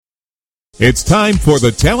It's time for the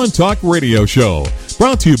Talent Talk Radio Show,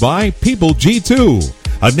 brought to you by People G2,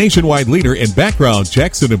 a nationwide leader in background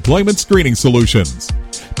checks and employment screening solutions.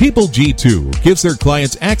 People G2 gives their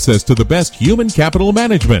clients access to the best human capital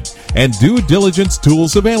management and due diligence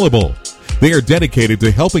tools available. They are dedicated to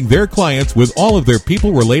helping their clients with all of their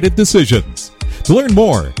people-related decisions. To learn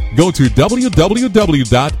more, go to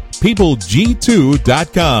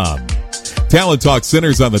www.peopleg2.com. Talent Talk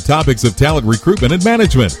centers on the topics of talent recruitment and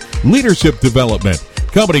management, leadership development,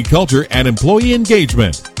 company culture, and employee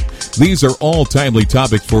engagement. These are all timely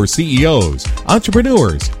topics for CEOs,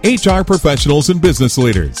 entrepreneurs, HR professionals, and business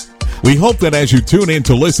leaders. We hope that as you tune in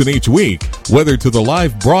to listen each week, whether to the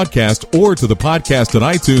live broadcast or to the podcast on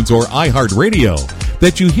iTunes or iHeartRadio,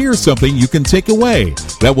 that you hear something you can take away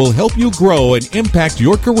that will help you grow and impact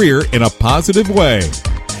your career in a positive way.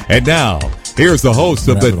 And now, here's the host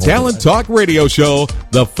of the Talent Talk Radio Show,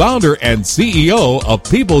 the founder and CEO of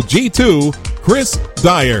People G2, Chris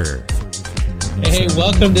Dyer. Hey,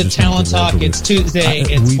 welcome to Talent Talk. It's Tuesday.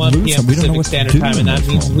 It's 1 p.m. Pacific Standard Time, and that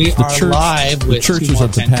means we are live with two more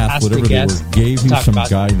fantastic guests. Gave you some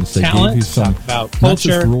guidance. They gave you some talk about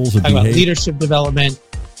culture, talk about leadership development,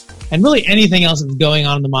 and really anything else that's going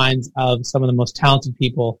on in the minds of some of the most talented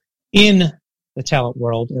people in the talent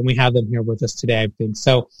world. And we have them here with us today, I think.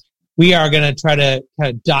 So we are going to try to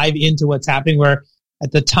kind of dive into what's happening. We're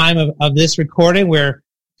at the time of this recording, we're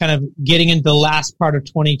kind of getting into the last part of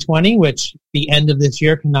 2020, which the end of this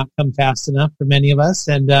year cannot come fast enough for many of us,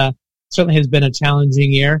 and certainly has been a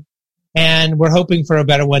challenging year. And we're hoping for a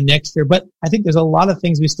better one next year. But I think there's a lot of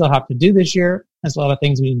things we still have to do this year. There's a lot of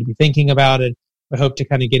things we need to be thinking about, and we hope to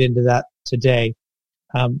kind of get into that today.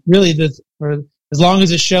 Really, for as long as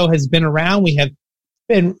the show has been around, we have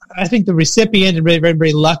been, I think, the recipient and very, very,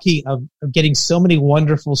 very lucky of getting so many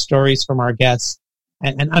wonderful stories from our guests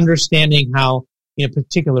and understanding how, you know,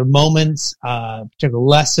 particular moments, particular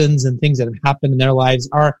lessons and things that have happened in their lives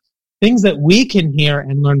are things that we can hear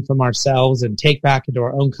and learn from ourselves and take back into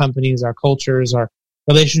our own companies, our cultures, our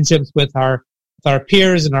relationships with our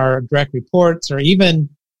peers and our direct reports, or even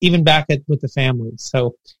back with the families.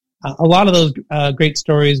 So a lot of those great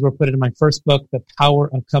stories were put into my first book, The Power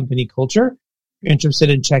of Company Culture. If you're interested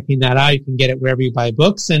in checking that out, you can get it wherever you buy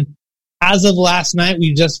books. And as of last night,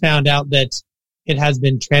 we just found out that it has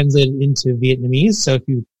been translated into Vietnamese. So if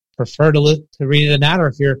you prefer to read it in that, or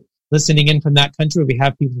if you're listening in from that country, we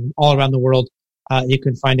have people from all around the world. You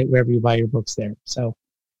can find it wherever you buy your books there. So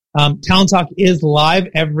Talent Talk is live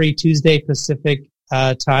every Tuesday Pacific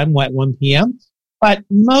time at 1 p.m. But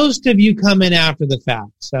most of you come in after the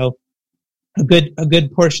fact. So a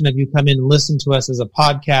good portion of you come in and listen to us as a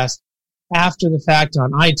podcast after the fact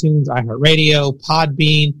on iTunes, iHeartRadio,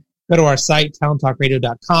 Podbean. Go to our site,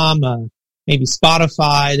 talenttalkradio.com. Maybe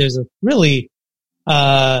Spotify. There's a really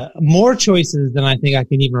more choices than I think I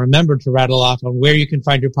can even remember to rattle off on where you can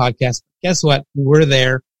find your podcast. Guess what? We're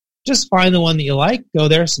there. Just find the one that you like. Go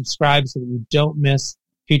there, subscribe so that you don't miss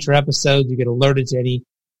future episodes. You get alerted to any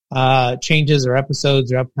changes or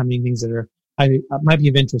episodes or upcoming things that might be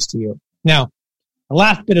of interest to you. Now, the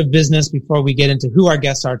last bit of business before we get into who our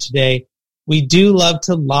guests are today, we do love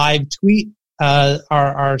to live tweet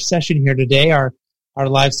our session here today, our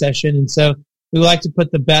live session. And so we like to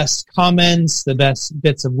put the best comments, the best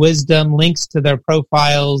bits of wisdom, links to their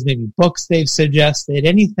profiles, maybe books they've suggested,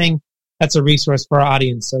 anything that's a resource for our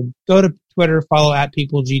audience. So go to Twitter, follow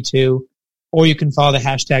 @PeopleG2, or you can follow the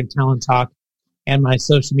hashtag Talent Talk, and my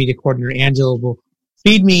social media coordinator, Angela, will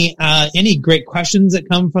feed me any great questions that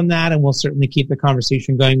come from that, and we'll certainly keep the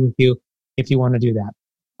conversation going with you if you want to do that.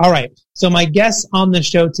 All right. So my guests on the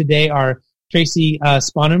show today are Tracie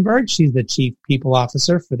Sponenberg. She's the Chief People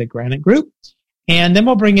Officer for the Granite Group. And then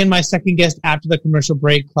we'll bring in my second guest after the commercial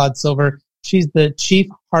break, Claude Silver. She's the Chief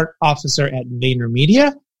Heart Officer at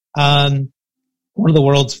VaynerMedia, one of the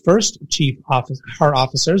world's first Chief Heart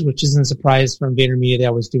Officers, which isn't a surprise from VaynerMedia. They're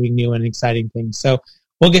always doing new and exciting things. So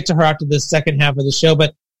we'll get to her after the second half of the show.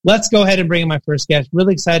 But let's go ahead and bring in my first guest.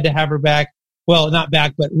 Really excited to have her back. Well, not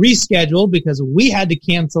back, but rescheduled, because we had to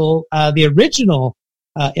cancel the original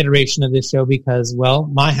iteration of this show because, well,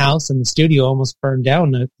 my house and the studio almost burned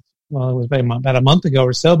down. It was about a month ago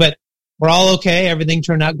or so, but we're all okay. Everything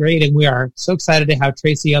turned out great, and we are so excited to have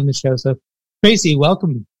Tracie on the show. So, Tracie,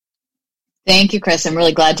 welcome. Thank you, Chris. I'm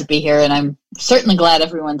really glad to be here, and I'm certainly glad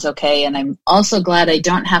everyone's okay, and I'm also glad I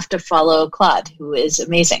don't have to follow Claude, who is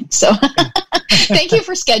amazing. So thank you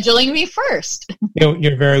for scheduling me first.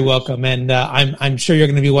 You're very welcome, and I'm sure you're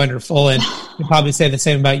going to be wonderful, and I'll probably say the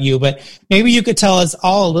same about you, but maybe you could tell us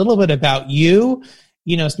all a little bit about you,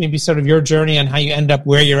 maybe sort of your journey and how you end up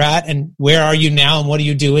where you're at, and where are you now, and what are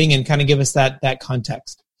you doing, and kind of give us that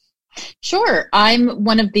context. Sure. I'm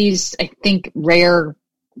one of these, I think, rare,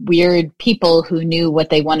 weird people who knew what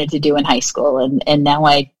they wanted to do in high school. And now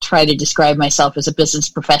I try to describe myself as a business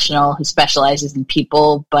professional who specializes in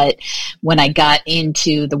people. But when I got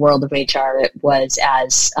into the world of HR, it was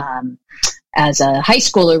as a high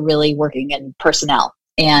schooler really working in personnel.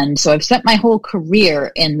 And so I've spent my whole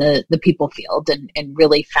career in the people field and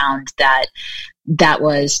really found that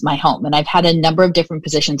was my home. And I've had a number of different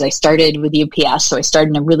positions. I started with UPS. So I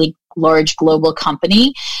started in a really large global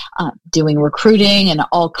company doing recruiting and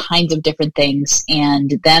all kinds of different things.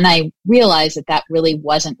 And then I realized that really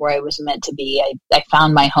wasn't where I was meant to be. I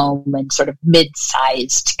found my home in sort of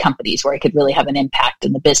mid-sized companies where I could really have an impact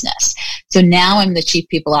in the business. So now I'm the Chief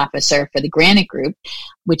People Officer for the Granite Group,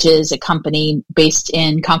 which is a company based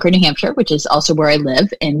in Concord, New Hampshire, which is also where I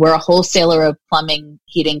live. And we're a wholesaler of plumbing,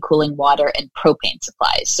 heating, cooling, water, and propane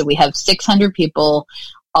supplies. So we have 600 people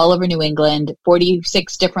all over New England,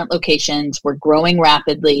 46 different locations. We're growing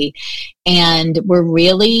rapidly. And we're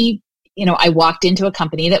really, I walked into a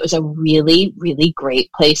company that was a really, really great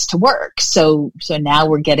place to work. So now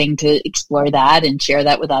we're getting to explore that and share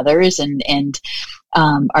that with others. And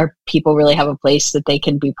our people really have a place that they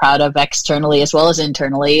can be proud of externally as well as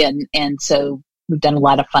internally. And so we've done a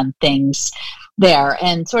lot of fun things there.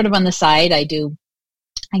 And sort of on the side,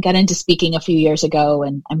 I got into speaking a few years ago,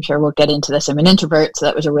 and I'm sure we'll get into this. I'm an introvert, so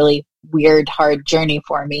that was a really weird, hard journey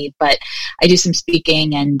for me. But I do some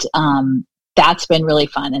speaking, and that's been really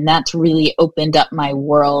fun. And that's really opened up my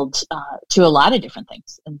world to a lot of different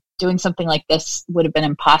things. And doing something like this would have been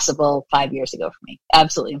impossible 5 years ago for me.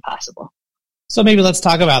 Absolutely impossible. So maybe let's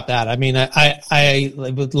talk about that. I mean, I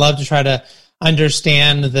would love to try to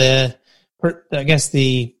understand the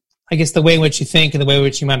way in which you think and the way in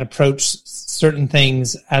which you might approach certain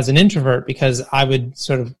things as an introvert, because I would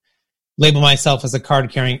sort of label myself as a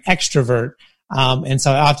card-carrying extrovert. And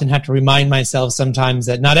so I often have to remind myself sometimes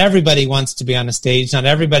that not everybody wants to be on a stage. Not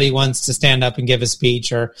everybody wants to stand up and give a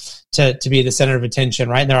speech or to be the center of attention,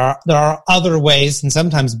 right? And there are other ways, and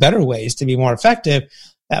sometimes better ways, to be more effective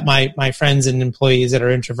that my friends and employees that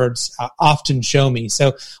are introverts often show me.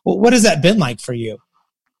 So what has that been like for you?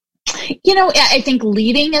 I think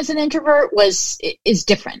leading as an introvert is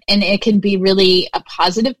different, and it can be really a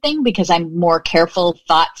positive thing because I'm more careful,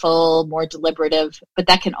 thoughtful, more deliberative, but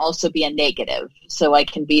that can also be a negative. So I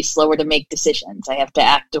can be slower to make decisions. I have to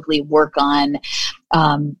actively work on,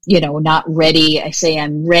 not ready. I say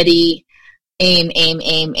I'm ready, aim,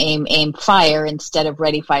 fire, instead of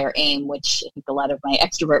ready, fire, aim, which I think a lot of my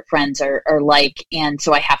extrovert friends are like. And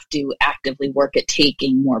so I have to actively work at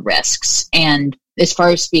taking more risks. And as far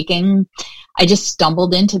as speaking, I just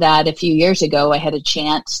stumbled into that a few years ago. I had a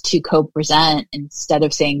chance to co-present. Instead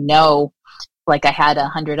of saying no, like I had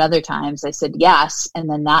 100 other times, I said yes. And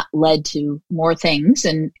then that led to more things.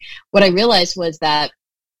 And what I realized was that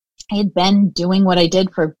I had been doing what I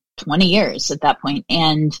did for 20 years at that point,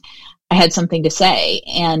 and I had something to say.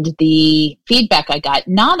 And the feedback I got,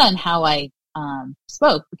 not on how I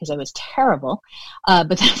spoke, because I was terrible, but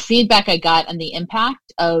the feedback I got on the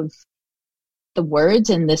impact of the words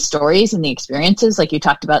and the stories and the experiences, like you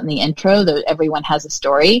talked about in the intro, that everyone has a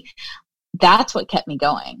story. That's what kept me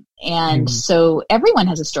going. And so everyone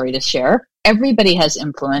has a story to share. Everybody has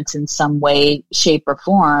influence in some way, shape, or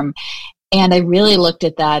form. And I really looked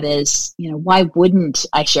at that as, why wouldn't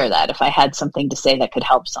I share that if I had something to say that could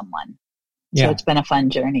help someone? Yeah. So it's been a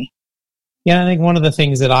fun journey. Yeah, I think one of the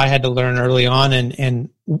things that I had to learn early on and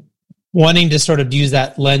wanting to sort of use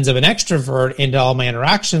that lens of an extrovert into all my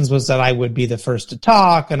interactions was that I would be the first to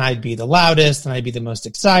talk, and I'd be the loudest, and I'd be the most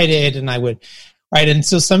excited, and I would, right? And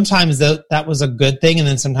so sometimes that was a good thing, and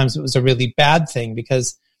then sometimes it was a really bad thing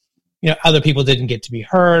because, other people didn't get to be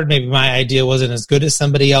heard. Maybe my idea wasn't as good as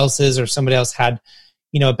somebody else's, or somebody else had,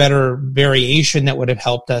 a better variation that would have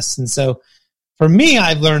helped us. And so for me,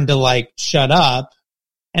 I've learned to shut up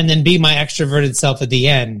and then be my extroverted self at the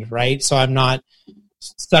end, right? So I'm not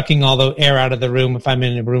sucking all the air out of the room if I'm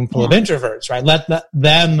in a room full of introverts, right? Let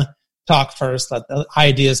them talk first, let the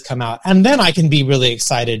ideas come out. And then I can be really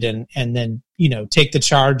excited and then, take the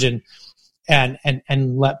charge and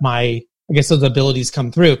let my, those abilities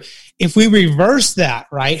come through. If we reverse that,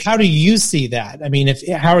 right? How do you see that? I mean,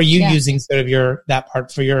 how are you using sort of that part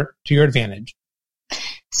to your advantage?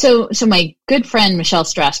 So my good friend, Michelle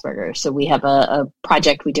Strasburger, so we have a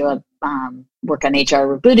project, we do a work on HR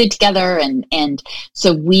Rebooted together. And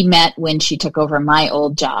so we met when she took over my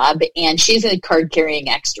old job, and she's a card carrying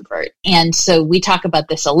extrovert. And so we talk about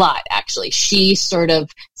this a lot, actually. She sort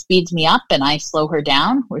of speeds me up and I slow her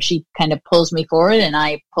down, where she kind of pulls me forward and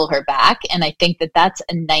I pull her back. And I think that that's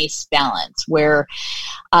a nice balance where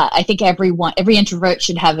I think every introvert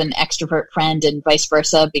should have an extrovert friend and vice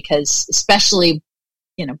versa, because especially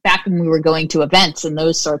back when we were going to events and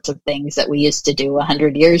those sorts of things that we used to do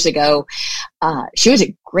 100 years ago, she was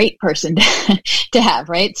a great person to have,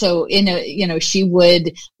 right? So, she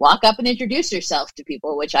would walk up and introduce herself to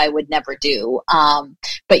people, which I would never do.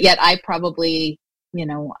 But yet I probably,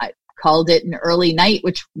 I called it an early night,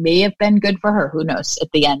 which may have been good for her. Who knows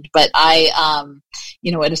at the end? But I,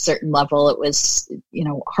 at a certain level, it was,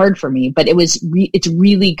 hard for me, but it's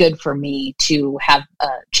really good for me to have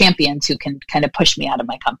champions who can kind of push me out of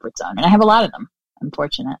my comfort zone. And I have a lot of them. I'm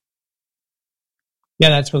fortunate. Yeah,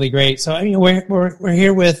 that's really great. So, we're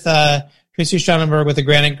here with Tracie Sponenberg with the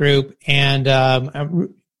Granite Group. And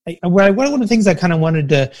one of the things I kind of wanted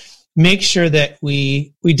to make sure that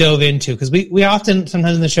we dove into, because we often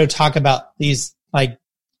sometimes in the show talk about these, like,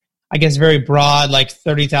 I guess very broad, like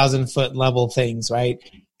 30,000 foot level things, right?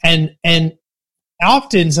 And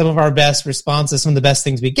often some of our best responses, some of the best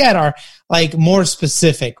things we get are like more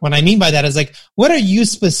specific. What I mean by that is like, what are you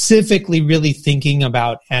specifically really thinking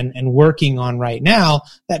about and working on right now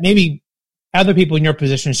that maybe other people in your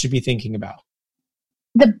position should be thinking about?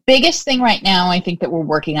 The biggest thing right now, I think, that we're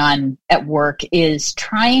working on at work is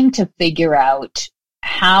trying to figure out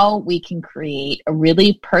how we can create a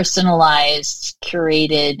really personalized,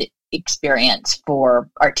 curated experience for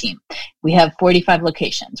our team. We have 45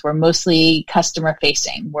 locations. We're mostly customer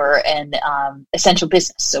facing. We're an essential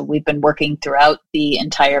business. So we've been working throughout the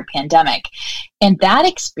entire pandemic. And that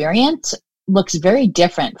experience looks very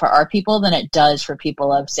different for our people than it does for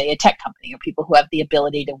people of, say, a tech company or people who have the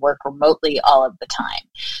ability to work remotely all of the time.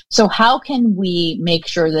 So how can we make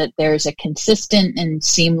sure that there's a consistent and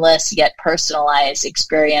seamless yet personalized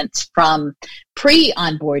experience from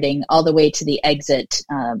pre-onboarding all the way to the exit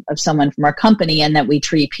of someone from our company, and that we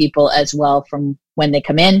treat people as well from when they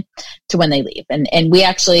come in to when they leave? And we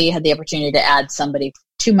actually had the opportunity to add somebody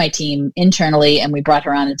to my team internally, and we brought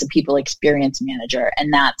her on as a people experience manager.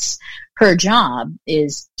 And that's her job,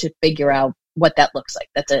 is to figure out what that looks like.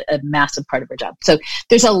 That's a massive part of her job. So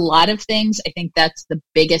there's a lot of things. I think that's the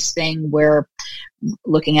biggest thing. We're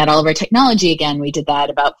looking at all of our technology again. We did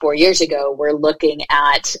that about 4 years ago. We're looking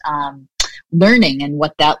at learning and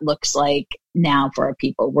what that looks like now for our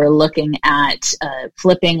people. We're looking at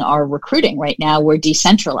flipping our recruiting. Right now we're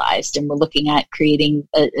decentralized, and we're looking at creating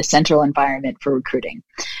a central environment for recruiting.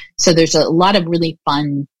 So there's a lot of really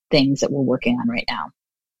fun things that we're working on right now.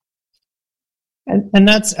 And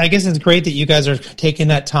that's, I guess it's great that you guys are taking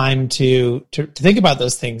that time to think about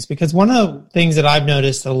those things, because one of the things that I've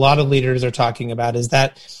noticed that a lot of leaders are talking about is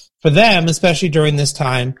that for them, especially during this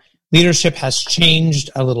time, leadership has changed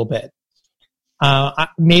a little bit.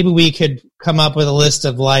 Maybe we could come up with a list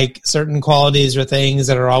of like certain qualities or things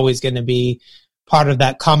that are always going to be part of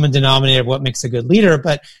that common denominator of what makes a good leader.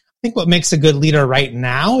 But I think what makes a good leader right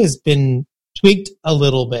now has been tweaked a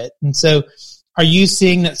little bit. And so are you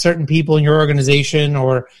seeing that certain people in your organization,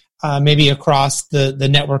 or maybe across the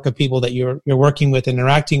network of people that you're working with,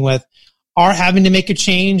 interacting with, are having to make a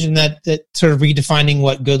change, and that sort of redefining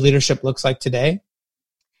what good leadership looks like today?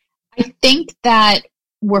 I think that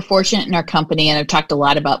we're fortunate in our company, and I've talked a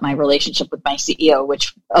lot about my relationship with my CEO,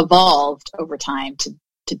 which evolved over time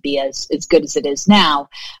to be as good as it is now.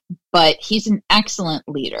 But he's an excellent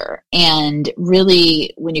leader. And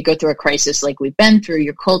really, when you go through a crisis like we've been through,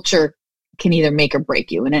 your culture can either make or break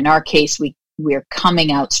you. And in our case, we're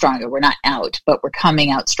coming out stronger. We're not out, but we're coming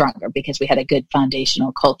out stronger because we had a good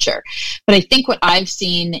foundational culture. But I think what I've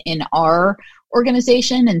seen in our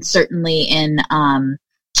organization, and certainly in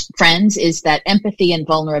Friends, is that empathy and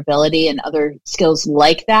vulnerability and other skills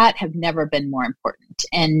like that have never been more important.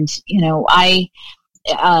 And, I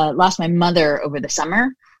lost my mother over the summer.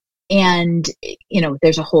 And,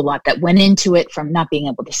 there's a whole lot that went into it, from not being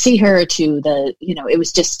able to see her to it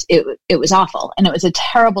was just, it was awful. And it was a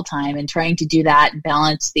terrible time, and trying to do that and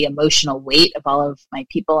balance the emotional weight of all of my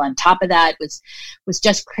people on top of that was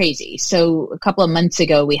just crazy. So a couple of months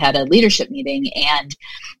ago, we had a leadership meeting, and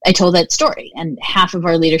I told that story, and half of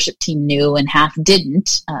our leadership team knew and half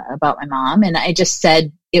didn't about my mom. And I just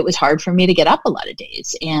said, it was hard for me to get up a lot of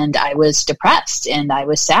days, and I was depressed and I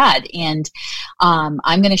was sad. And I'm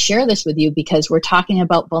going to share this with you because we're talking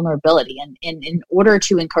about vulnerability. And in order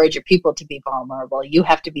to encourage your people to be vulnerable, you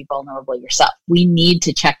have to be vulnerable yourself. We need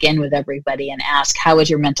to check in with everybody and ask, how is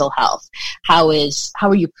your mental health? How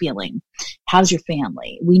are you feeling? How's your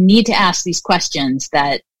family? We need to ask these questions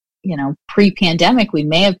that, pre-pandemic, we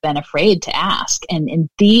may have been afraid to ask. And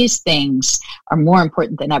these things are more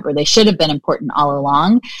important than ever. They should have been important all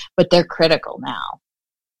along, but they're critical now.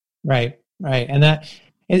 Right. And that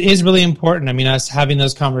it is really important. I mean, us having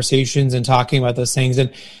those conversations and talking about those things.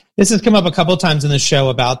 And this has come up a couple of times in the show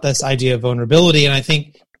about this idea of vulnerability. And I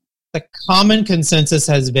think the common consensus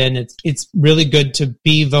has been it's really good to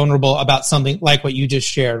be vulnerable about something like what you just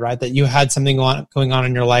shared, right? That you had something going on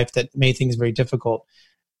in your life that made things very difficult.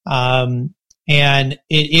 And it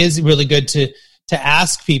is really good to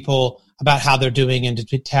ask people about how they're doing and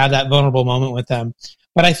to have that vulnerable moment with them.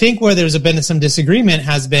 But I think where there's been some disagreement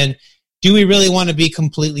has been, do we really want to be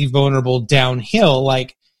completely vulnerable downhill?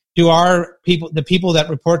 Like, do the people that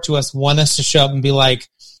report to us want us to show up and be like,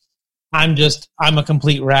 I'm a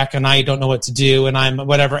complete wreck and I don't know what to do and I'm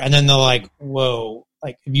whatever. And then they're like, whoa,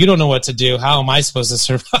 like if you don't know what to do, how am I supposed to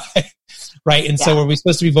survive? Right. And so are we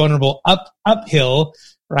supposed to be vulnerable uphill?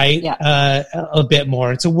 Right. Yeah. A bit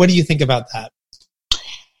more. And so what do you think about that?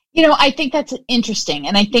 I think that's interesting.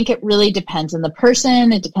 And I think it really depends on the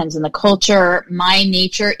person. It depends on the culture. My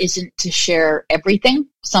nature isn't to share everything.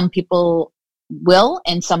 Some people will,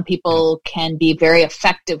 and some people can be very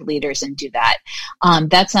effective leaders and do that.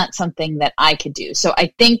 That's not something that I could do. So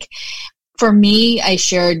I think for me, I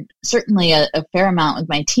shared certainly a fair amount with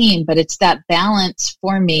my team, but it's that balance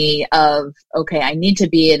for me of, okay, I need to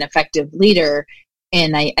be an effective leader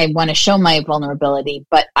and I want to show my vulnerability,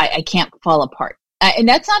 but I can't fall apart. And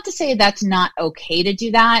that's not to say that's not okay to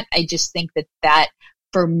do that. I just think that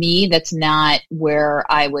for me, that's not where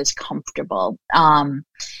I was comfortable.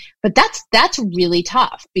 But that's really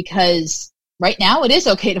tough because right now it is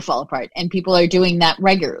okay to fall apart and people are doing that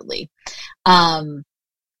regularly. I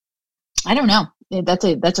don't know.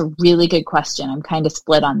 That's a really good question. I'm kind of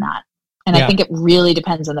split on that. And I think it really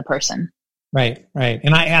depends on the person. Right.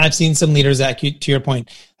 And I've seen some leaders that, to your point,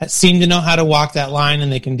 that seem to know how to walk that line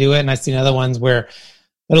and they can do it. And I've seen other ones where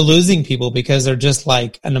they're losing people because they're just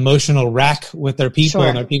like an emotional wreck with their people,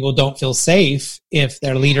 and their people don't feel safe if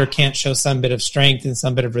their leader can't show some bit of strength and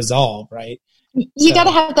some bit of resolve, right? You got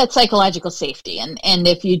to have that psychological safety. And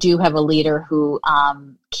if you do have a leader who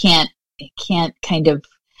can't kind of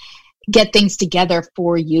get things together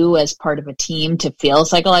for you as part of a team to feel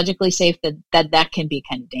psychologically safe, that can be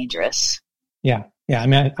kind of dangerous. Yeah. I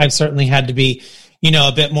mean, I've certainly had to be,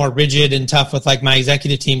 a bit more rigid and tough with like my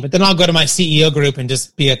executive team, but then I'll go to my CEO group and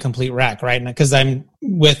just be a complete wreck, right? Because I'm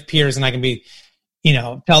with peers and I can be,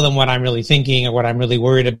 tell them what I'm really thinking or what I'm really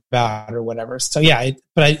worried about or whatever. So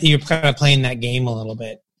you're kind of playing that game a little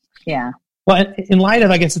bit. Yeah. Well, in light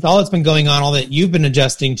of, I guess, all that's been going on, all that you've been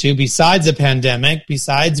adjusting to, besides the pandemic,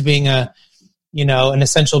 besides being an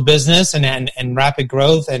essential business and rapid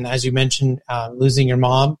growth, and as you mentioned, losing your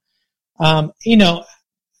mom,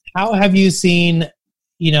 how have you seen,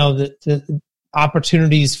 the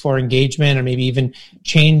opportunities for engagement or maybe even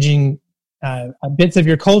changing bits of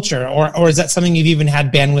your culture, or is that something you've even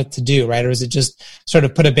had bandwidth to do, right? Or is it just sort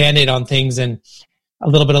of put a Band-Aid on things and a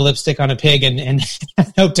little bit of lipstick on a pig and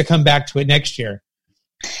hope to come back to it next year?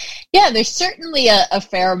 Yeah, there's certainly a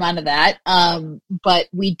fair amount of that, but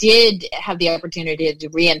we did have the opportunity to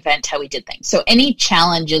reinvent how we did things. So any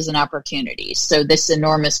challenges and opportunities. So this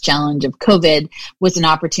enormous challenge of COVID was an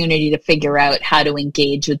opportunity to figure out how to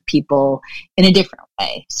engage with people in a different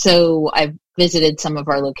way. So I've visited some of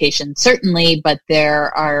our locations, certainly, but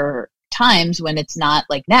there are times when it's not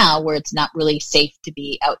like now, where it's not really safe to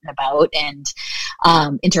be out and about and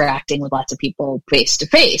interacting with lots of people face to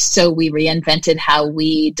face. So we reinvented how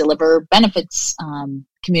we deliver benefits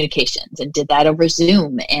communications and did that over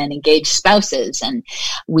Zoom and engaged spouses. And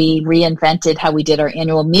we reinvented how we did our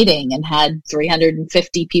annual meeting and had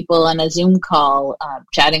 350 people on a Zoom call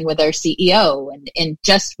chatting with our CEO, and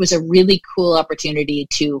just was a really cool opportunity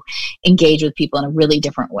to engage with people in a really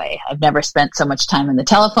different way. I've never spent so much time on the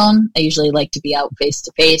telephone. I usually like to be out face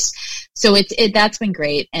to face. So that's been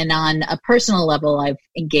great. And on a personal level, I've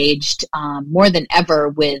engaged more than ever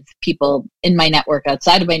with people in my network,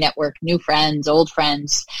 outside of my network, new friends, old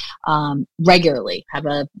friends, regularly. Have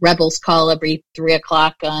a Rebels call every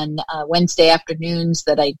 3:00 on Wednesday afternoons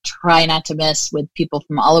that I try not to miss, with people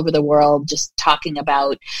from all over the world, just talking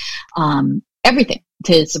about everything,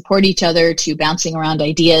 to support each other, to bouncing around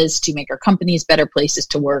ideas, to make our companies better places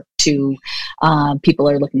to work, to people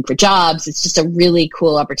are looking for jobs. It's just a really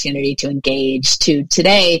cool opportunity to engage. To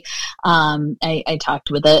today, I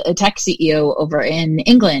talked with a tech CEO over in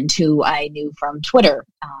England who I knew from Twitter.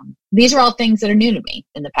 These are all things that are new to me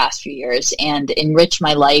in the past few years and enrich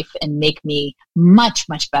my life and make me much,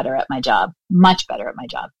 much better at my job, much better at my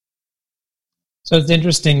job. So it's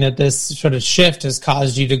interesting that this sort of shift has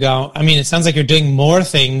caused you to go, I mean, it sounds like you're doing more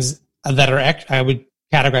things that are, I would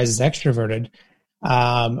categorize as extroverted,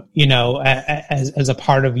 as a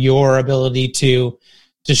part of your ability to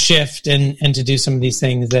shift and to do some of these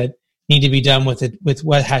things that need to be done with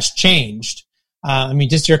what has changed. I mean,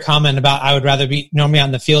 just your comment about, I would rather be normally out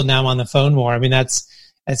in the field, now I'm on the phone more. I mean, that's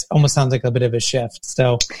almost sounds like a bit of a shift.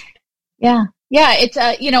 So yeah. Yeah, it's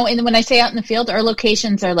and when I say out in the field, our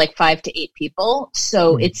locations are like 5 to 8 people,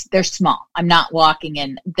 so they're small. I'm not walking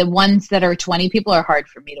in. The ones that are 20 people are hard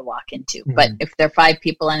for me to walk into, but if they're 5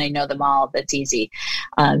 people and I know them all, that's easy.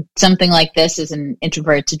 Something like this is an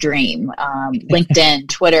introvert's dream. LinkedIn,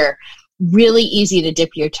 Twitter, really easy to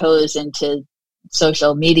dip your toes into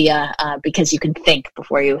social media because you can think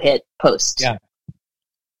before you hit post. Yeah.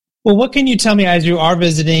 Well, what can you tell me as you are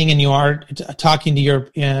visiting and you are talking to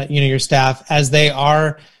your staff as they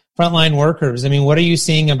are frontline workers? I mean, what are you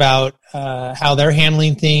seeing about how they're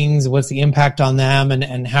handling things? What's the impact on them,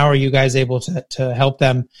 and how are you guys able to help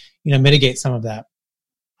them, mitigate some of that?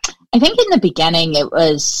 I think in the beginning, it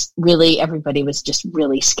was really, everybody was just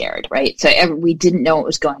really scared, right? So we didn't know what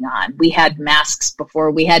was going on. We had masks before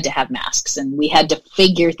we had to have masks, and we had to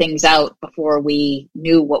figure things out before we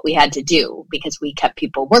knew what we had to do because we kept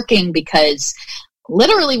people working because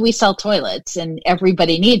literally we sell toilets and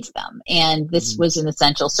everybody needs them. And this was an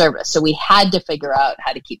essential service. So we had to figure out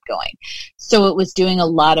how to keep going. So it was doing a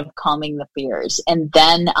lot of calming the fears. And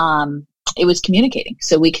then, it was communicating.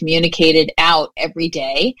 So we communicated out every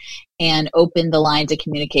day and opened the lines of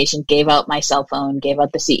communication, gave out my cell phone, gave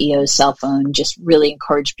out the CEO's cell phone, just really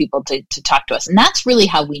encouraged people to talk to us. And that's really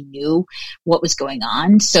how we knew what was going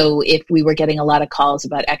on. So if we were getting a lot of calls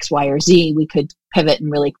about X, Y, or Z, we could pivot and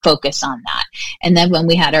really focus on that. And then when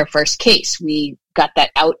we had our first case, we got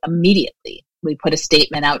that out immediately. We put a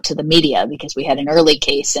statement out to the media because we had an early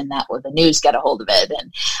case and that the news got a hold of it.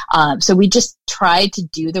 And so we just tried to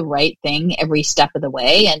do the right thing every step of the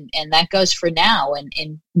way. And that goes for now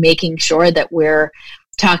and making sure that we're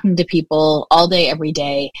talking to people all day, every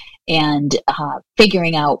day, and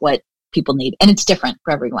figuring out what people need. And it's different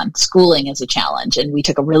for everyone. Schooling is a challenge. And we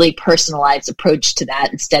took a really personalized approach to that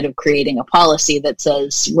instead of creating a policy that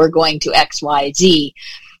says we're going to X, Y, Z.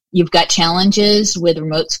 You've got challenges with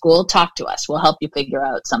remote school, talk to us. We'll help you figure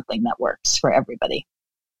out something that works for everybody.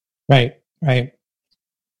 Right.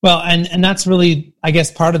 Well, and that's really, I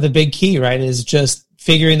guess, part of the big key, right, is just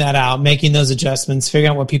figuring that out, making those adjustments,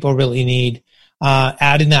 figuring out what people really need,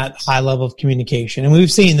 adding that high level of communication. And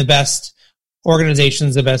we've seen the best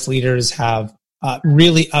organizations, the best leaders have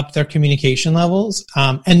really upped their communication levels,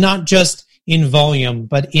 and not just in volume,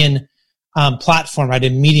 but in platform, right,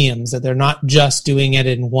 in mediums, that they're not just doing it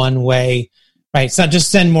in one way, right? It's not just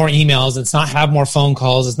send more emails. It's not have more phone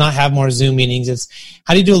calls. It's not have more Zoom meetings. It's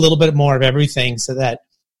how do you do a little bit more of everything so that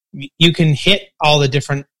you can hit all the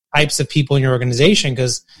different types of people in your organization,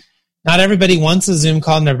 because not everybody wants a Zoom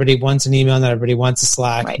call, not everybody wants an email, not everybody wants a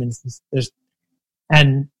Slack. Right. I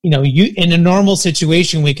mean, you in a normal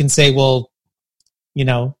situation, we can say, well,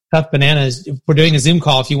 tough bananas. If we're doing a Zoom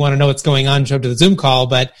call, if you want to know what's going on, show up to the Zoom call,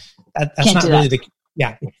 but that's not really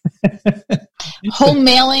home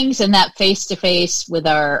mailings and that face-to-face with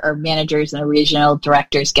our managers and our regional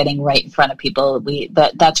directors getting right in front of people.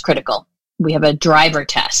 That's critical. We have a driver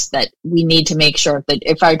test that we need to make sure that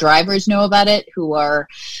if our drivers know about it, who are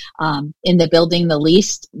in the building the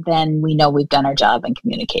least, then we know we've done our job in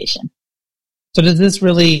communication. So does this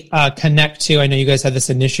really connect to, I know you guys had this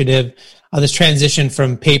initiative, this transition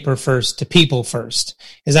from paper first to people first.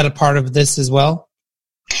 Is that a part of this as well?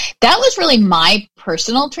 That was really my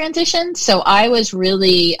personal transition. So I was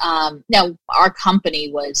really, now our company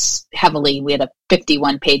was we had a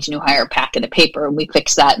 51-page new hire packet of paper, and we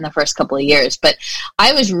fixed that in the first couple of years. But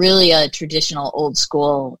I was really a traditional old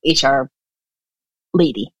school HR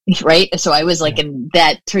lady, right? So I was like in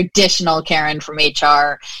that traditional Karen from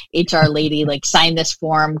HR lady, like sign this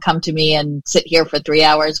form, come to me and sit here for 3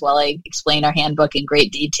 hours while I explain our handbook in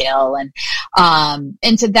great detail.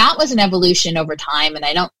 And so that was an evolution over time. And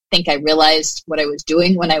I don't think I realized what I was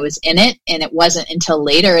doing when I was in it. And it wasn't until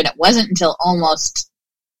later, and it wasn't until almost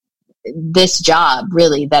this job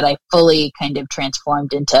really that I fully kind of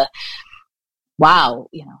transformed into, wow,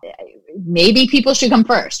 maybe people should come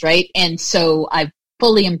first, right? And so I've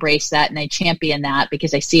fully embrace that and I champion that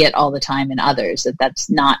because I see it all the time in others, that's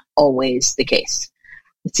not always the case.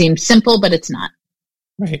 It seems simple, but it's not.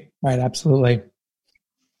 Right, absolutely.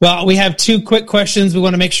 Well, we have 2 quick questions we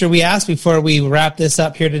want to make sure we ask before we wrap this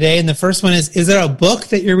up here today. And the first one is there a book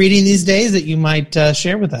that you're reading these days that you might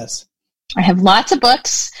share with us? I have lots of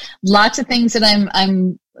books, lots of things that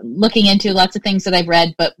I'm looking into, lots of things that I've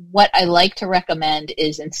read. But what I like to recommend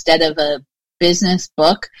is instead of a business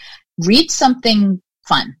book, read something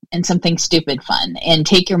fun and something stupid fun and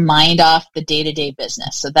take your mind off the day-to-day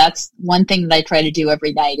business. So that's one thing that I try to do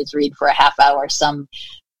every night is read for a half hour some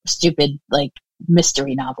stupid like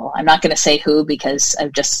mystery novel. I'm not going to say who because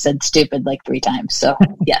I've just said stupid like 3 times. So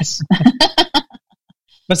yes.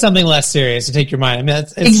 But something less serious to take your mind. I mean,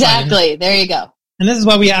 it's exactly. Fun. There you go. And this is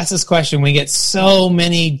why we ask this question. We get so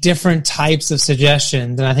many different types of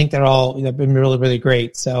suggestions, and I think they've been really, really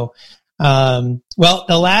great. So, well,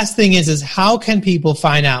 the last thing is how can people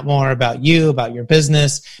find out more about you, about your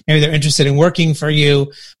business? Maybe they're interested in working for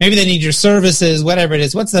you. Maybe they need your services, whatever it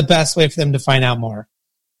is. What's the best way for them to find out more?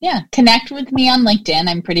 Yeah, connect with me on LinkedIn.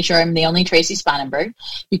 I'm pretty sure I'm the only Tracie Sponenberg.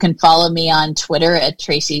 You can follow me on Twitter at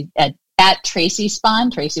Tracie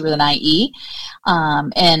Spon, Tracie with an IE.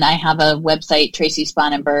 And I have a website,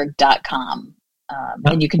 traciesponenberg.com.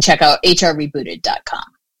 And you can check out hrrebooted.com.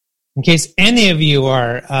 In case any of you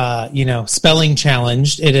are, spelling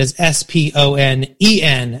challenged, it is Sponenberg.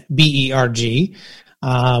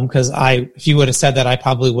 Because if you would have said that, I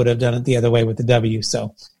probably would have done it the other way with the W.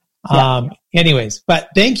 So, anyways, but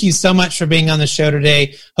thank you so much for being on the show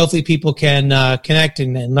today. Hopefully people can connect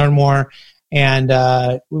and learn more. And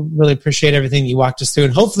we really appreciate everything you walked us through.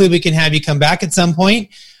 And hopefully we can have you come back at some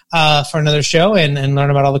point for another show and learn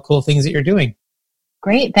about all the cool things that you're doing.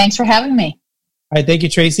 Great. Thanks for having me. All right. Thank you,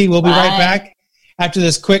 Tracie. We'll be right back after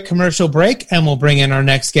this quick commercial break, and we'll bring in our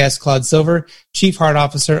next guest, Claude Silver, Chief Heart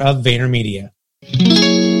Officer of VaynerMedia.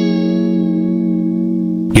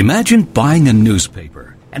 Imagine buying a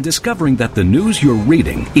newspaper and discovering that the news you're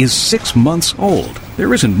reading is 6 months old.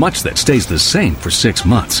 There isn't much that stays the same for 6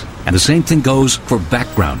 months, and the same thing goes for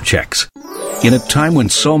background checks. In a time when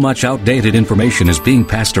so much outdated information is being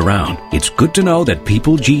passed around, it's good to know that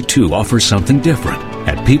People G2 offers something different.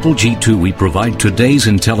 At People G2, we provide today's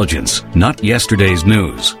intelligence, not yesterday's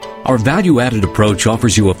news. Our value-added approach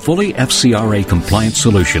offers you a fully FCRA-compliant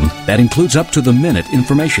solution that includes up-to-the-minute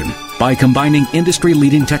information. By combining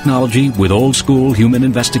industry-leading technology with old-school human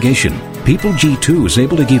investigation, People G2 is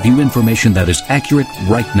able to give you information that is accurate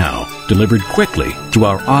right now, delivered quickly through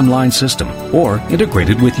our online system, or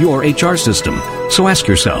integrated with your HR system. So ask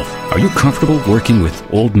yourself, are you comfortable working with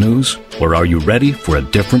old news, or are you ready for a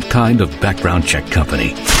different kind of background check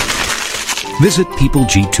company? Visit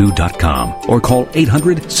peopleg2.com or call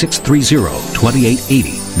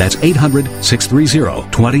 800-630-2880. That's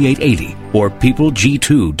 800-630-2880 or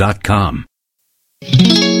peopleg2.com.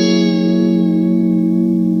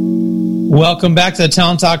 Welcome back to the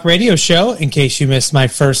Talent Talk Radio Show. In case you missed my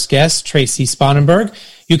first guest, Tracie Sponenberg,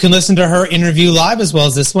 you can listen to her interview live as well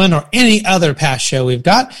as this one or any other past show we've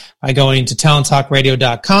got by going to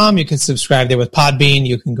talenttalkradio.com. You can subscribe there with Podbean.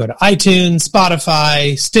 You can go to iTunes,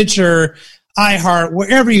 Spotify, Stitcher, iHeart,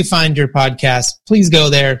 wherever you find your podcast. Please go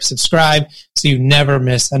there, subscribe so you never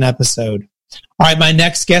miss an episode. All right, my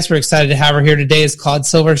next guest, we're excited to have her here today, is Claude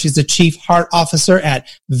Silver. She's the Chief Heart Officer at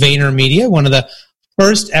VaynerMedia, one of the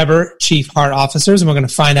first ever Chief Heart Officers, and we're going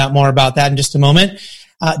to find out more about that in just a moment.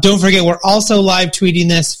 Don't forget, we're also live tweeting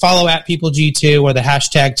this. Follow at PeopleG2 or the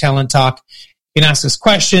hashtag Talent Talk. You can ask us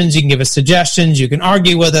questions. You can give us suggestions. You can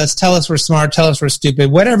argue with us. Tell us we're smart. Tell us we're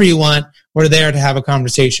stupid. Whatever you want, we're there to have a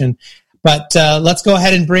conversation. But let's go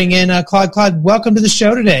ahead and bring in Claude. Claude, welcome to the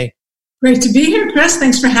show today. Great to be here, Chris.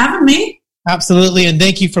 Thanks for having me. Absolutely, and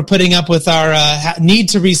thank you for putting up with our need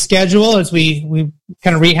to reschedule as we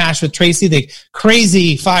kind of rehash with Tracie the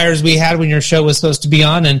crazy fires we had when your show was supposed to be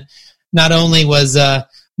on. And not only was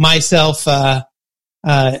myself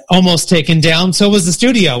almost taken down, so was the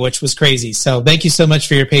studio, which was crazy. So thank you so much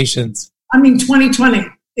for your patience. 2020,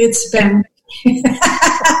 it's been...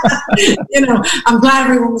 I'm glad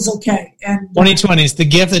everyone was okay. And 2020 is the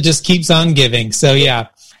gift that just keeps on giving. So yeah,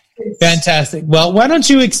 fantastic. Well, why don't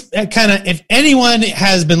you if anyone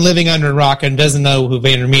has been living under a rock and doesn't know who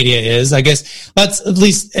VaynerMedia is, I guess let's at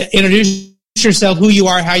least introduce yourself, who you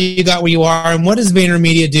are, how you got where you are, and what does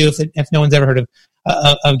VaynerMedia do if no one's ever heard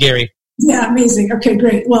of Gary? Yeah, amazing. Okay,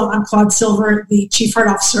 great. Well, I'm Claude Silver, the Chief Heart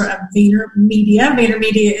Officer of VaynerMedia.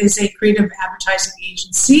 VaynerMedia is a creative advertising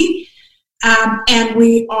agency. And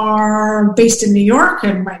we are based in New York,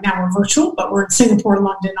 and right now we're virtual, but we're in Singapore,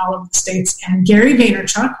 London, all over the States. And Gary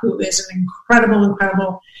Vaynerchuk, who is an incredible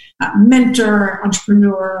mentor,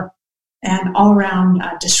 entrepreneur, and all-around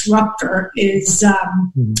disruptor is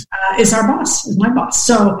our boss, is my boss.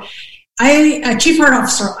 So Chief Heart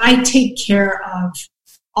Officer, I take care of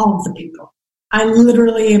all of the people. I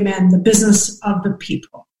literally am in the business of the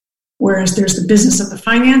people. Whereas there's the business of the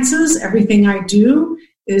finances. Everything I do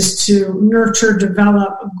is to nurture,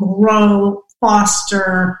 develop, grow,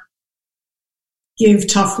 foster, give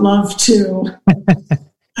tough love to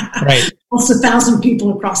right. almost 1,000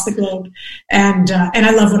 people across the globe. And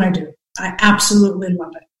I love what I do. I absolutely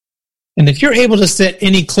love it. And if you're able to sit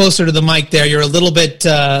any closer to the mic there, you're a little bit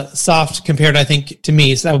soft compared, I think, to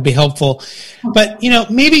me, so that would be helpful. But,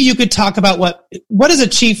 maybe you could talk about what does a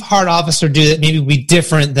Chief Heart Officer do that maybe would be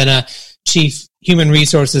different than a Chief Human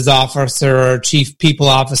Resources Officer or Chief People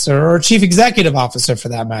Officer or Chief Executive Officer, for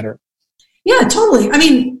that matter? Yeah, totally. I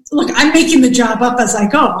mean, look, I'm making the job up as I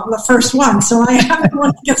go. I'm the first one, so I am the one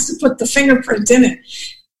that gets to put the fingerprint in it.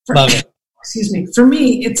 Love it. Excuse me. For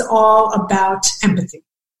me, it's all about empathy.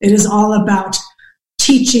 It is all about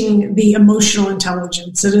teaching the emotional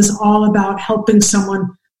intelligence. It is all about helping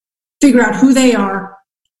someone figure out who they are.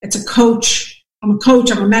 It's a coach. I'm a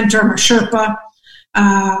coach. I'm a mentor. I'm a Sherpa.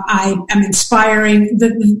 I am inspiring.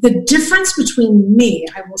 The difference between me,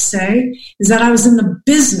 I will say, is that I was in the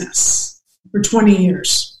business for 20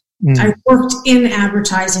 years. I worked in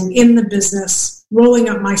advertising, in the business, rolling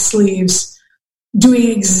up my sleeves, doing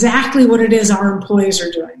exactly what it is our employees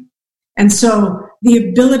are doing. And so the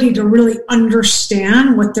ability to really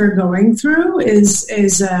understand what they're going through is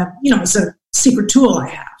a secret tool I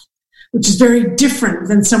have, which is very different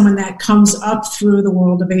than someone that comes up through the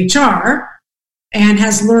world of HR and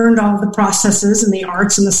has learned all the processes and the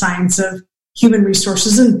arts and the science of human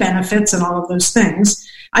resources and benefits and all of those things.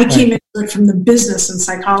 I came into it from the business and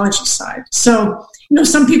psychology side. So,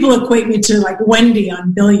 some people equate me to like Wendy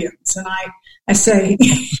on Billions, and I say,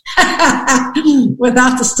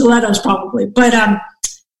 without the stilettos probably, but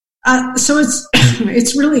so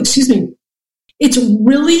it's really, it's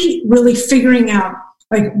really figuring out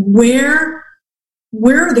like where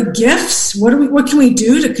are the gifts? What can we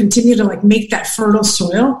do to continue to like make that fertile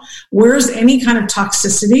soil? Where's any kind of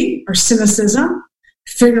toxicity or cynicism?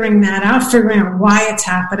 Figuring that out, figuring out why it's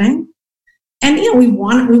happening. And, we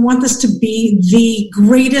want this to be the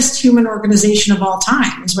greatest human organization of all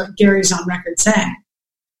time, is what Gary's on record saying.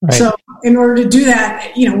 Right. So in order to do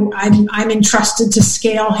that, I'm entrusted to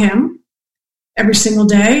scale him every single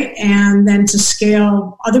day and then to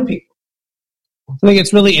scale other people. I think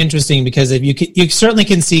it's really interesting because if you certainly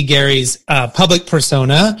can see Gary's public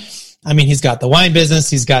persona. I mean, he's got the wine business,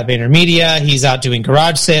 he's got VaynerMedia, he's out doing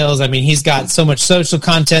garage sales. I mean, he's got so much social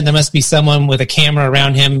content. There must be someone with a camera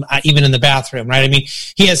around him, even in the bathroom, right? I mean,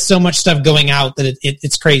 he has so much stuff going out that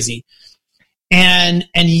it's crazy. And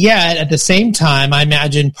yet, at the same time, I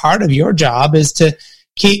imagine part of your job is to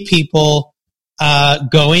keep people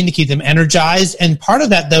going, to keep them energized. And part of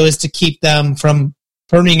that, though, is to keep them from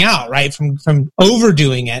burning out, right? From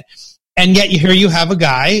overdoing it. And yet here you have a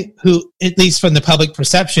guy who, at least from the public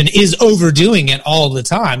perception, is overdoing it all the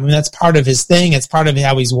time. I mean, that's part of his thing. It's part of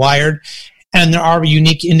how he's wired. And there are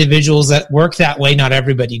unique individuals that work that way. Not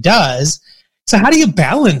everybody does. So how do you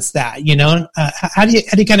balance that? How do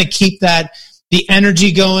you kind of keep the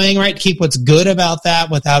energy going, right? Keep what's good about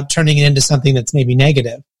that without turning it into something that's maybe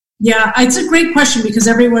negative? Yeah, it's a great question because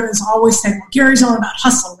everyone is always saying, well, Gary's all about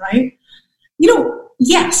hustle, right?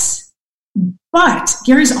 Yes. But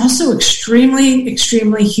Gary's also extremely,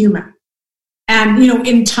 extremely human. And,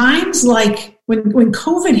 in times like when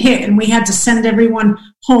COVID hit and we had to send everyone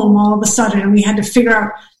home all of a sudden and we had to figure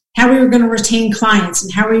out how we were going to retain clients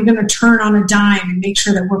and how we were going to turn on a dime and make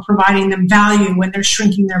sure that we're providing them value when they're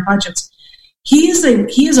shrinking their budgets. He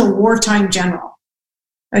is a wartime general.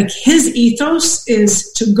 Like his ethos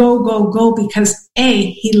is to go because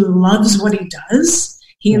he loves what he does.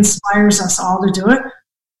 He inspires us all to do it.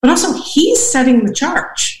 But also, he's setting the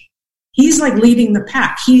charge. He's like leading the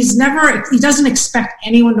pack. He doesn't expect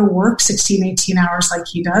anyone to work 16, 18 hours like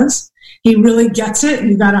he does. He really gets it.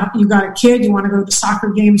 You got a kid, you want to go to the soccer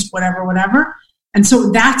games, whatever. And so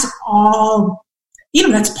that's all,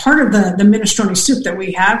 that's part of the minestrone soup that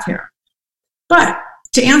we have here. But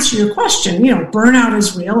to answer your question, burnout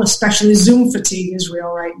is real, especially Zoom fatigue is real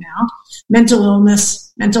right now. Mental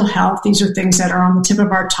illness, mental health, these are things that are on the tip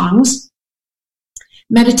of our tongues.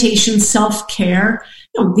 Meditation, self-care,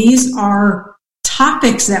 these are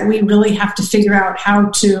topics that we really have to figure out how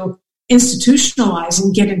to institutionalize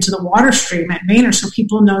and get into the water stream at Vayner so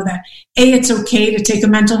people know that A, it's okay to take a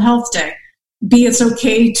mental health day. B, it's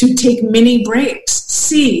okay to take mini breaks.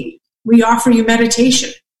 C, we offer you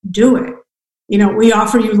meditation. Do it. We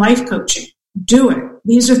offer you life coaching. Do it.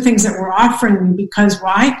 These are things that we're offering you because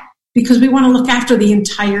why? Because we want to look after the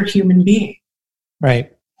entire human being.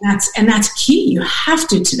 Right. That's key. You have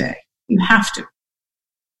to today. You have to.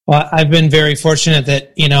 Well, I've been very fortunate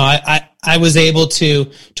that, I was able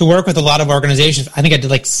to work with a lot of organizations. I think I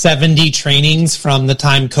did like 70 trainings from the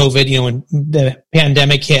time COVID, when the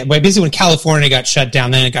pandemic hit. Basically, when California got shut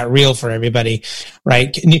down, then it got real for everybody,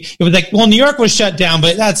 right? It was like, well, New York was shut down,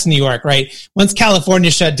 but that's New York, right? Once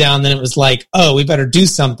California shut down, then it was like, oh, we better do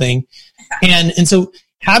something. And so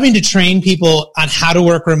having to train people on how to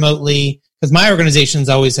work remotely, because my organizations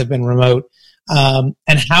always have been remote, and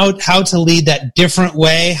how to lead that different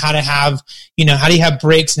way, how to have, how do you have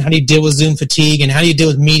breaks and how do you deal with Zoom fatigue and how do you deal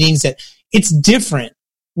with meetings that it's different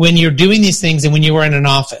when you're doing these things and when you were in an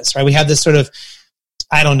office, right? We have this sort of,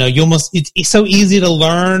 I don't know, it's so easy to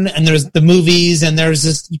learn, and there's the movies and there's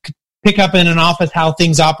this, you could pick up in an office how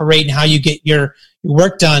things operate and how you get your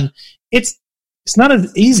work done. It's not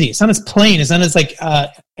as easy. It's not as plain. It's not as like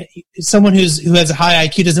someone who has a high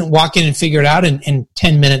IQ doesn't walk in and figure it out in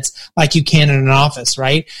 10 minutes like you can in an office,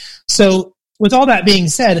 right? So with all that being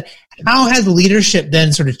said, how has leadership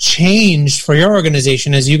then sort of changed for your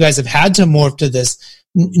organization as you guys have had to morph to this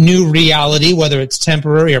new reality, whether it's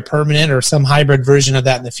temporary or permanent or some hybrid version of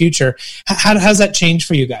that in the future? How's that changed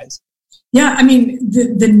for you guys? Yeah, I mean,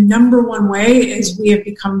 the number one way is we have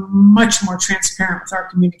become much more transparent with our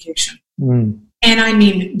communication. And I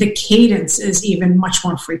mean, the cadence is even much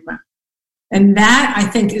more frequent. And that, I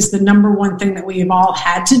think, is the number one thing that we've all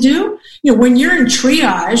had to do. When you're in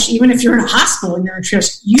triage, even if you're in a hospital and you're in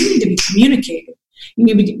triage, you need to be communicating. You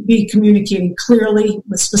need to be communicating clearly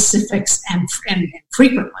with specifics and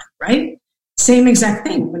frequently, right? Same exact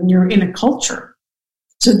thing when you're in a culture.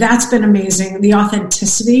 So that's been amazing. The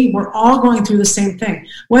authenticity, we're all going through the same thing.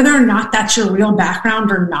 Whether or not that's your real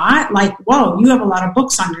background or not, like, whoa, you have a lot of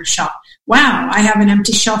books on your shelf. Wow, I have an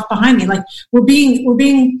empty shelf behind me. Like, we're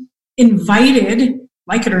being invited,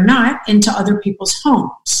 like it or not, into other people's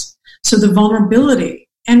homes. So the vulnerability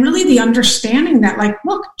and really the understanding that, like,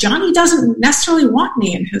 look, Johnny doesn't necessarily want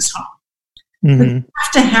me in his home. Mm-hmm. But you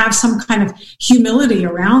have to have some kind of humility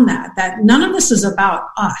around that none of this is about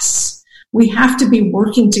us. We have to be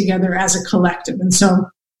working together as a collective. And so,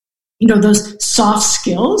 those soft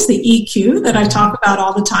skills, the EQ that I talk about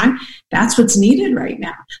all the time, that's what's needed right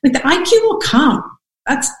now. Like, the IQ will come.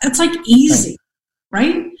 That's like easy,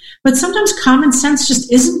 right? But sometimes common sense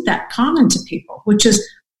just isn't that common to people, which is,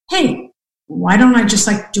 hey, why don't I just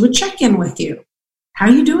do a check-in with you? How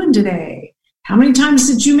are you doing today? How many times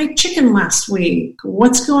did you make chicken last week?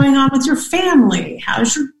 What's going on with your family?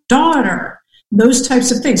 How's your daughter? Those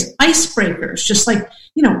types of things. Icebreakers, just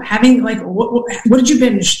having what did you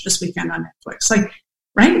binge this weekend on Netflix?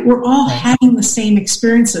 Right? We're all having the same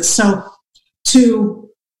experiences. So to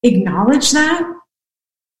acknowledge that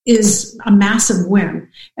is a massive win.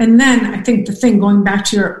 And then I think the thing, going back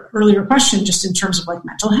to your earlier question, just in terms of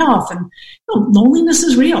mental health and loneliness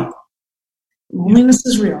is real. Loneliness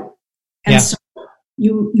is real. And so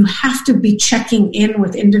you have to be checking in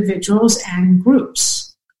with individuals and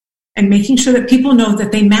groups and making sure that people know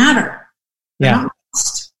that they matter. Yeah.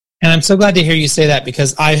 And I'm so glad to hear you say that,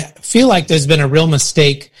 because I feel like there's been a real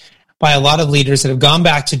mistake by a lot of leaders that have gone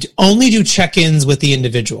back to only do check-ins with the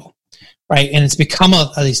individual, right? And it's become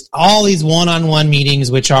all these one-on-one meetings,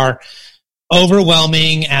 which are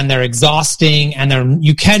overwhelming and they're exhausting, and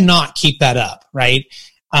you cannot keep that up, right?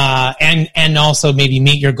 And also maybe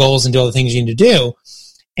meet your goals and do all the things you need to do.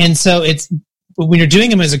 And so when you're doing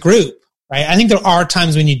them as a group, right? I think there are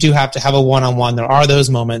times when you do have to have a one-on-one. There are those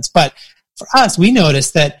moments. But for us, we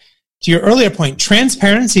noticed that, to your earlier point,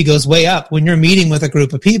 transparency goes way up when you're meeting with a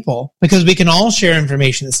group of people, because we can all share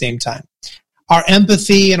information at the same time. Our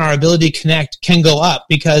empathy and our ability to connect can go up,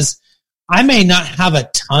 because I may not have a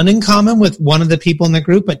ton in common with one of the people in the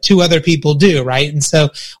group, but two other people do, right? And so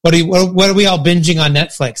what are we all binging on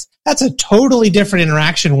Netflix? That's a totally different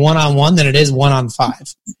interaction one-on-one than it is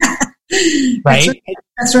one-on-5. Right?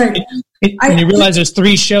 That's right. And you realize there's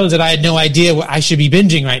 3 shows that I had no idea what I should be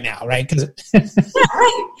binging right now, right?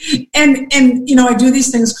 Right. And I do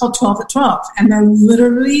these things called 12 at 12, and they're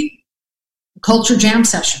literally culture jam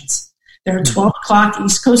sessions. They're 12 o'clock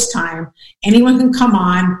East Coast time. Anyone can come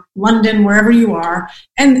on, London, wherever you are.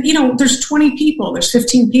 And, there's 20 people, there's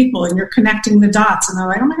 15 people, and you're connecting the dots. And they're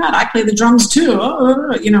like, oh my God, I play the drums too.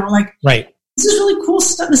 Right. This is really cool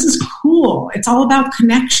stuff. This is cool. It's all about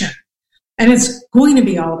connection. And it's going to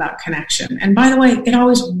be all about connection. And by the way, it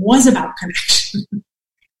always was about connection.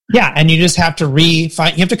 Yeah, and you just have to you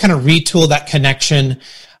have to kind of retool that connection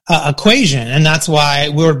equation. And that's why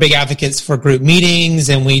we're big advocates for group meetings,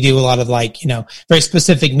 and we do a lot of very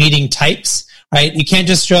specific meeting types, right? You can't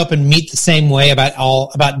just show up and meet the same way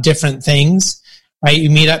about different things, right?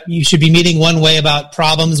 You should be meeting one way about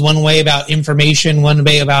problems, one way about information, one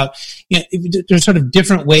way about, there's sort of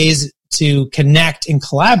different ways to connect and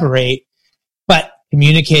collaborate, but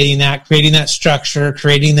communicating that, creating that structure,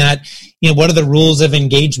 creating that, what are the rules of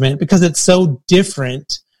engagement? Because it's so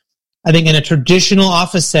different. I think in a traditional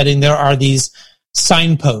office setting, there are these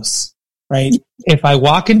signposts, right? If I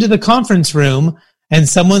walk into the conference room and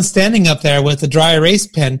someone's standing up there with a dry erase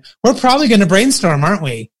pen, we're probably going to brainstorm, aren't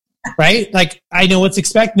we? Right? Like, I know what's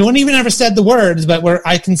expected. No one even ever said the words, but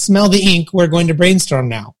I can smell the ink. We're going to brainstorm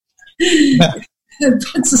now.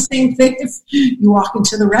 It's the same thing if you walk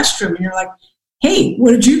into the restroom and you're like, hey,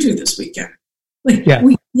 what did you do this weekend? Like,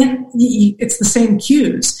 it's the same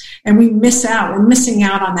cues, and we miss out. We're missing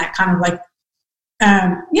out on that kind of like,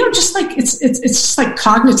 just like it's just like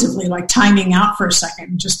cognitively, like timing out for a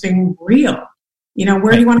second, just being real.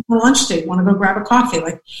 Where do you want to go to lunch today? Want to go grab a coffee?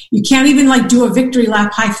 Like, you can't even like do a victory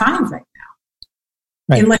lap high five right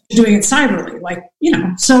now, unless you're doing it silently. Like,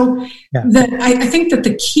 so I think that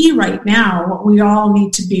the key right now, what we all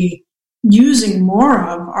need to be using more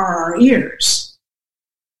of are our ears.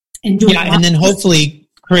 And then hopefully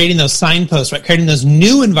creating those signposts, right? Creating those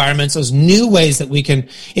new environments, those new ways that we can,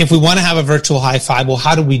 if we want to have a virtual high five, well,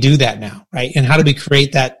 how do we do that now, right? And how do we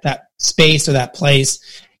create that space or that place?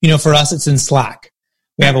 For us, it's in Slack.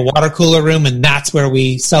 We have a water cooler room, and that's where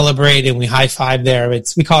we celebrate and we high five there.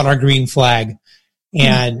 We call it our green flag.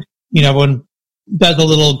 And, everyone does a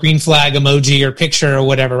little green flag emoji or picture or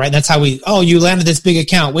whatever, right? That's how you landed this big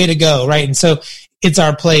account. Way to go, right? And so it's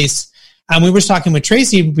our place. And we were talking with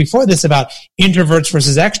Tracie before this about introverts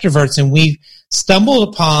versus extroverts, and we stumbled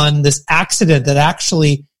upon this accident that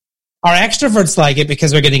actually our extroverts like it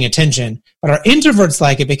because they're getting attention, but our introverts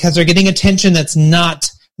like it because they're getting attention that's not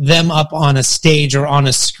them up on a stage or on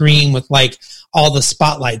a screen with like all the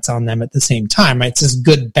spotlights on them at the same time, right? It's this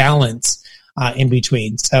good balance in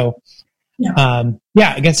between. So, I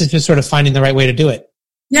guess it's just sort of finding the right way to do it.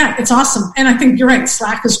 Yeah, it's awesome. And I think you're right.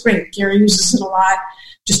 Slack is great. Gary uses it a lot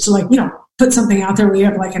just to put something out there. We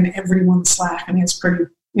have like an everyone Slack. I mean, it's pretty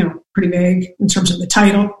vague in terms of the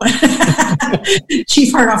title, but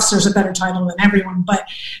Chief Heart Officer is a better title than everyone. But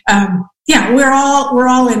we're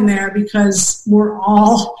all in there because we're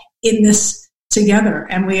all in this together,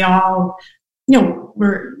 and we all,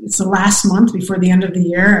 it's the last month before the end of the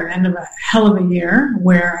year, and end of a hell of a year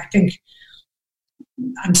where I think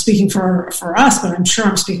I'm speaking for us, but I'm sure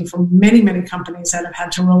I'm speaking for many, many companies that have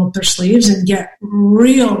had to roll up their sleeves and get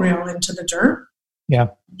real into the dirt. Yeah.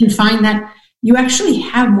 You find that you actually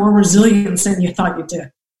have more resilience than you thought you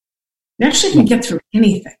did. You actually can get through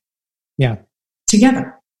anything. Yeah.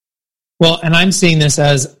 Together. Well, and I'm seeing this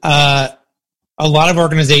as a lot of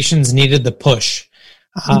organizations needed the push.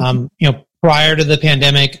 Prior to the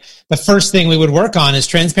pandemic, the first thing we would work on is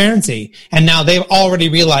transparency. And now they've already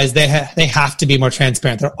realized they have to be more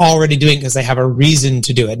transparent. They're already doing it because they have a reason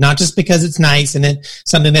to do it, not just because it's nice and it's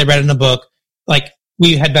something they read in a book. Like,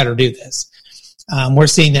 we had better do this. We're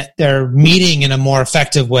seeing that they're meeting in a more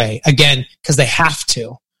effective way, again, because they have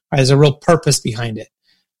to. Right? There's a real purpose behind it.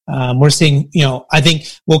 We're seeing, I think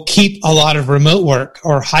we'll keep a lot of remote work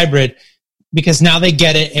or hybrid because now they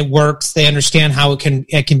get it. It works. They understand how it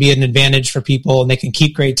can be an advantage for people, and they can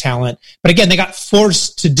keep great talent. But again, they got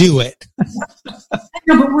forced to do it.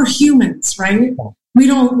 No, but we're humans, right? We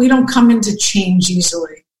don't come into change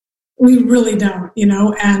easily. We really don't,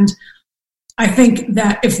 and I think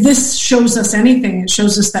that if this shows us anything, it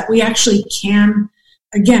shows us that we actually can,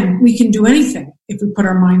 again, we can do anything if we put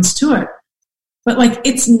our minds to it. But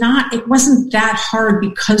it wasn't that hard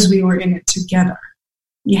because we were in it together.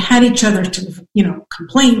 You had each other to,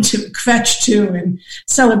 complain to, fetch to, and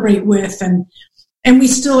celebrate with, and we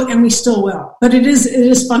still will. But it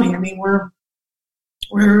is funny. I mean, we're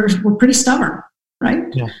pretty stubborn, right?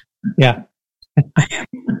 Yeah.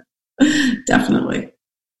 Definitely.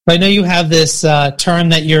 I know you have this term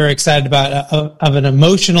that you're excited about of an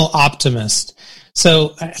emotional optimist.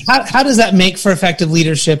 So how does that make for effective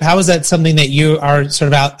leadership? How is that something that you are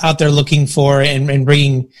sort of out there looking for and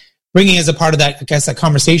bringing as a part of that, I guess, that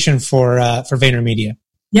conversation for VaynerMedia?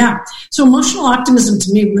 Yeah. So emotional optimism,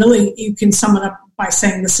 to me, really, you can sum it up by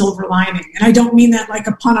saying the silver lining. And I don't mean that like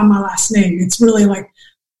a pun on my last name. It's really like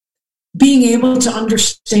being able to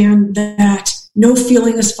understand that no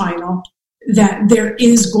feeling is final, that there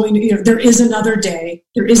is there is another day,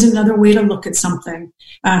 there is another way to look at something.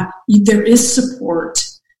 There is support.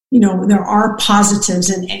 There are positives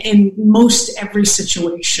in most every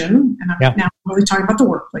situation. And I'm now really talking about the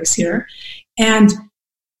workplace here. And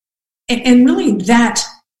really that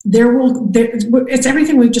it's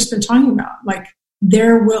everything we've just been talking about. Like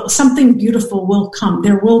something beautiful will come.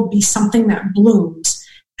 There will be something that blooms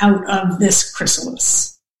out of this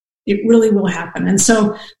chrysalis. It really will happen. And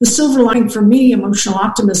so the silver lining for me, emotional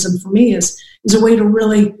optimism for me is a way to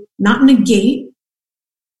really not negate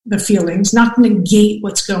the feelings, not negate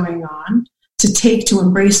what's going on, to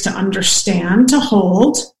embrace, to understand, to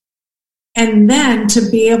hold, and then to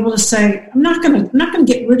be able to say, I'm not going to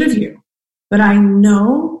get rid of you, but I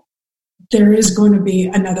know there is going to be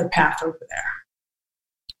another path over there.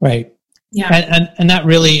 Right. Yeah. And that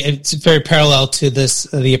really, it's very parallel to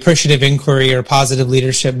the appreciative inquiry or positive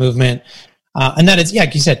leadership movement. And that is,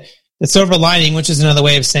 like you said, the silver lining, which is another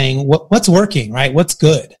way of saying what's working, right? What's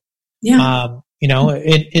good. Yeah.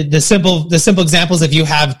 The simple examples, if you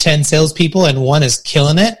have 10 salespeople and one is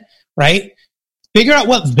killing it, right? Figure out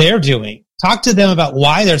what they're doing. Talk to them about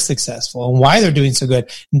why they're successful and why they're doing so good.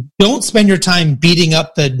 Don't spend your time beating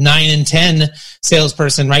up the 9 and 10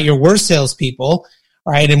 salesperson, right? Your worst salespeople,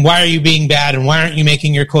 right? And why are you being bad? And why aren't you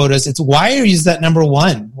making your quotas? It's why are you that number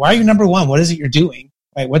one? Why are you number one? What is it you're doing?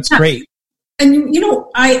 Right? What's great? And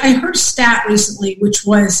I heard a stat recently, which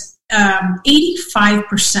was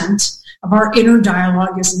 85% of our inner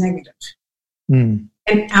dialogue is negative. And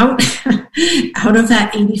out of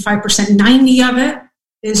that 85%, 90 of it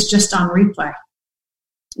is just on replay.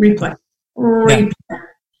 Yeah.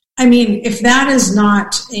 I mean, if that is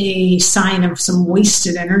not a sign of some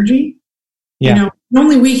wasted energy,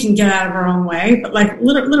 only we can get out of our own way, but like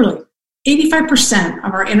literally 85%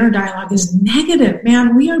 of our inner dialogue is negative.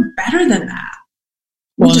 Man, we are better than that.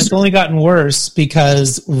 Well, it's only gotten worse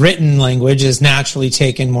because written language is naturally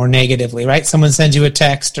taken more negatively, right? Someone sends you a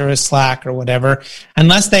text or a Slack or whatever.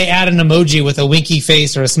 Unless they add an emoji with a winky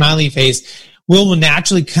face or a smiley face, we'll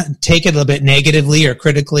naturally take it a little bit negatively or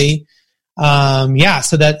critically. So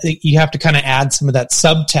that you have to kind of add some of that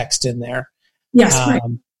subtext in there. Yes,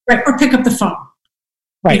 right. Or pick up the phone.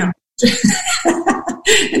 Right.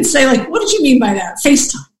 And say, like, what did you mean by that?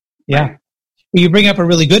 FaceTime. Yeah. Right. You bring up a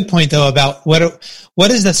really good point, though, about what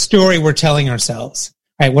is the story we're telling ourselves,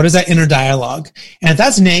 right? What is that inner dialogue? And if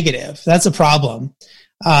that's negative, that's a problem.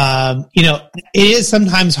 It is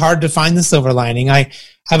sometimes hard to find the silver lining. I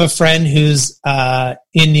have a friend who's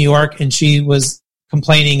in New York, and she was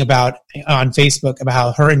complaining about on Facebook about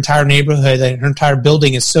how her entire neighborhood and her entire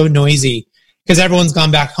building is so noisy because everyone's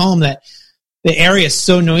gone back home that the area is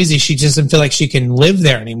so noisy she just doesn't feel like she can live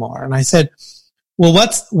there anymore. And I said, well,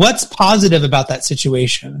 what's positive about that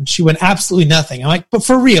situation? And she went, absolutely nothing. I'm like, but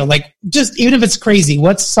for real, like, just even if it's crazy,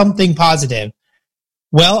 what's something positive?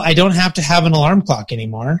 Well, I don't have to have an alarm clock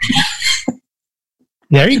anymore.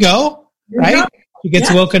 There you go. Right? She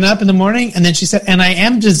gets woken up in the morning, and then she said, and I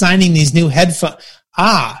am designing these new headphones.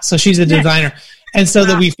 So she's a designer. And so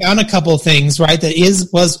that we found a couple of things, right,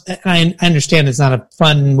 I understand it's not a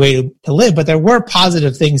fun way to live, but there were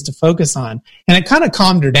positive things to focus on. And it kind of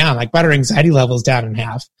calmed her down, like brought her anxiety levels down in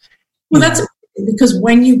half. Well, that's because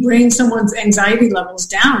when you bring someone's anxiety levels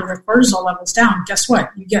down, their cortisol levels down, guess what?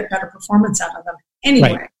 You get better performance out of them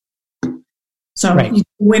anyway. Right. So you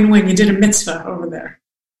win-win. You did a mitzvah over there.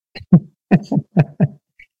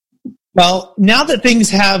 Well, now that things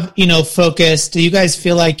have, focused, do you guys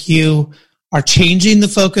feel like you are changing the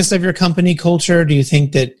focus of your company culture? Do you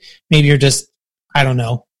think that maybe you're just, I don't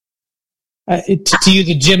know, to use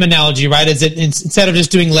a gym analogy, right? Is it instead of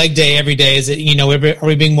just doing leg day every day, is it, are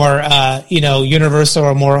we being more, universal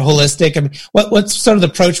or more holistic? I mean, what's sort of the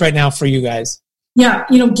approach right now for you guys? Yeah.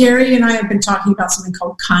 Gary and I have been talking about something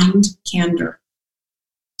called kind candor.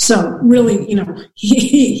 So really,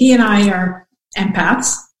 he and I are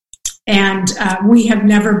empaths, and we have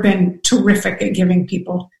never been terrific at giving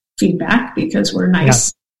people feedback because we're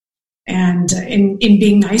nice. Yeah. And in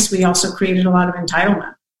being nice, we also created a lot of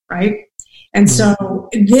entitlement, right? And so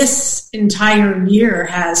this entire year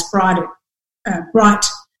has brought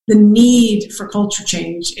the need for culture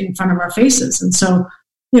change in front of our faces. And so,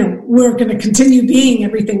 we're going to continue being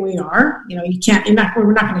everything we are.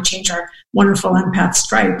 We're not going to change our wonderful empath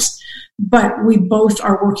stripes, but we both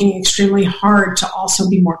are working extremely hard to also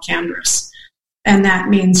be more candorous. And that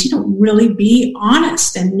means, really be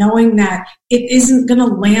honest and knowing that it isn't going to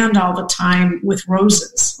land all the time with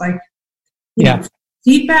roses. Like,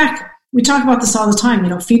 feedback, we talk about this all the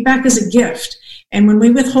time. Feedback is a gift. And when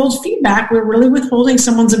we withhold feedback, we're really withholding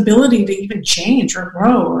someone's ability to even change or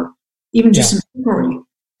grow or even just an inquiry.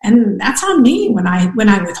 And that's on me when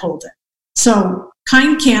I withhold it. So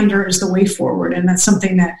kind candor is the way forward. And that's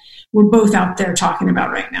something that we're both out there talking about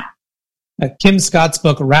right now. Kim Scott's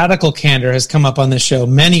book, Radical Candor, has come up on the show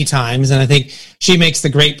many times. And I think she makes the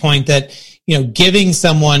great point that, giving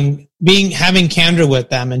someone having candor with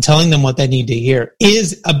them and telling them what they need to hear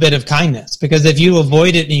is a bit of kindness, because if you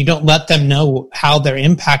avoid it and you don't let them know how they're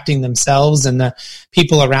impacting themselves and the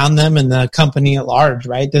people around them and the company at large,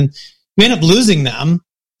 right, then you end up losing them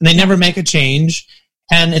and they never make a change,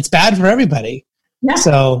 and it's bad for everybody. Yeah.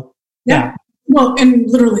 So, yeah. Well, and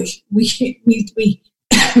literally, we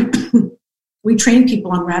we trained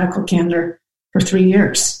people on radical candor for 3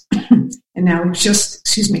 years, and now we've just,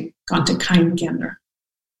 gone to kind candor.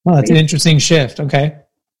 Well, that's an interesting shift. Okay.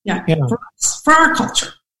 Yeah. For our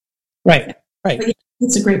culture. Right. But yeah,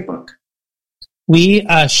 it's a great book. We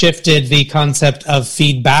shifted the concept of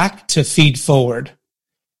feedback to feed forward.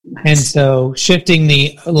 Nice. And so shifting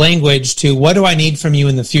the language to what do I need from you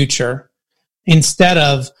in the future, instead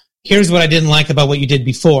of here's what I didn't like about what you did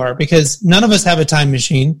before, because none of us have a time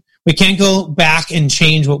machine. We can't go back and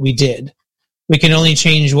change what we did. We can only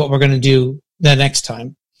change what we're going to do the next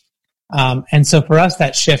time. And so for us,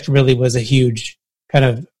 that shift really was a huge kind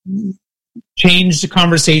of change the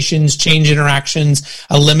conversations, change interactions,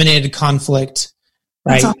 eliminated conflict.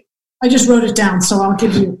 Right. I just wrote it down, so I'll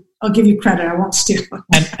give you credit. I won't steal it.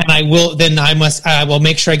 And I will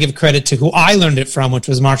make sure I give credit to who I learned it from, which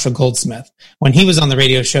was Marshall Goldsmith, when he was on the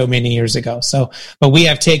radio show many years ago. So, but we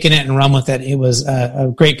have taken it and run with it. It was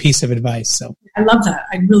a great piece of advice. So I love that.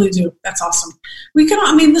 I really do. That's awesome.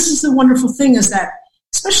 This is the wonderful thing, is that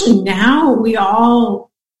especially now we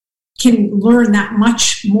all can learn that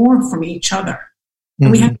much more from each other.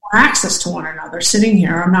 And we have more access to one another sitting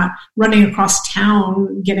here. I'm not running across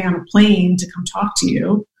town, getting on a plane to come talk to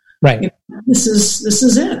you. Right. This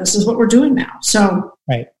is it. This is what we're doing now. So,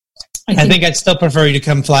 right. I think I'd still prefer you to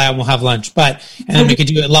come fly out and we'll have lunch, and then we could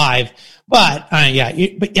do it live. But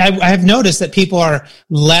I have noticed that people are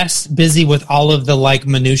less busy with all of the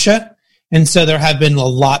minutia. And so there have been a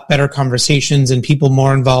lot better conversations and people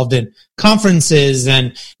more involved in conferences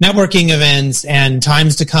and networking events and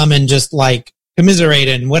times to come and just commiserate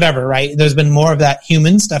and whatever, right? There's been more of that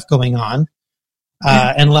human stuff going on,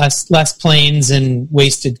 and less planes and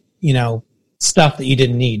wasted, stuff that you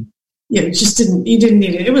didn't need. Yeah, you didn't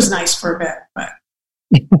need it. It was nice for a bit, but.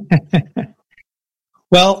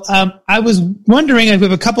 Well, I was wondering, we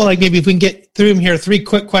have a couple, maybe if we can get through them here, 3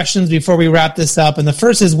 quick questions before we wrap this up. And the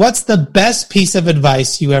first is, what's the best piece of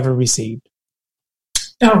advice you ever received?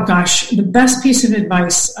 Oh gosh, the best piece of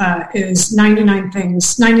advice is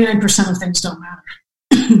 99% of things don't matter.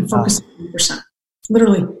 Focus on 1%.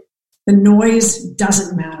 Literally, the noise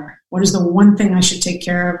doesn't matter. What is the one thing I should take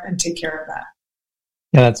care of, and take care of that?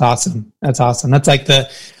 Yeah, that's awesome. That's like the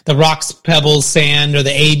rocks, pebbles, sand, or the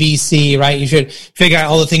ABC, right? You should figure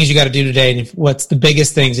out all the things you got to do today, and what's the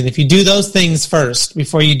biggest things. And if you do those things first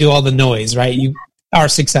before you do all the noise, right, you are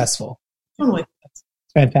successful. Totally. That's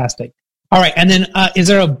fantastic. All right, and then is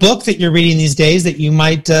there a book that you're reading these days that you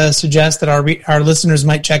might suggest that our listeners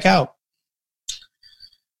might check out?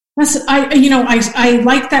 I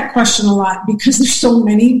like that question a lot, because there's so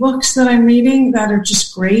many books that I'm reading that are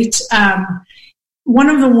just great. One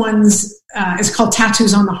of the ones is called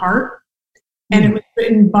Tattoos on the Heart, and it was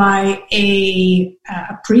written by a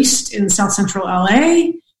priest in South Central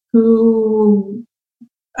LA who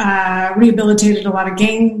rehabilitated a lot of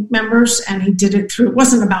gang members, and he did it through, it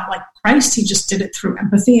wasn't about Christ, he just did it through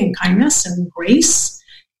empathy and kindness and grace.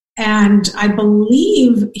 And I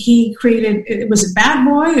believe he created, it was Bad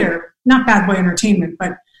Boy, or not Bad Boy Entertainment,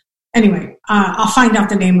 but anyway, I'll find out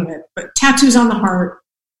the name of it. But Tattoos on the Heart,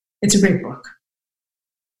 it's a great book.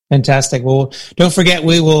 Fantastic. Well, don't forget,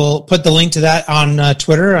 we will put the link to that on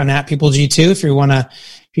Twitter on @PeopleG2. If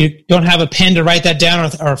you don't have a pen to write that down,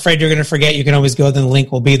 or are afraid you're going to forget, you can always go. Then the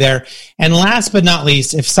link will be there. And last but not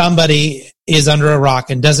least, if somebody is under a rock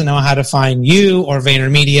and doesn't know how to find you or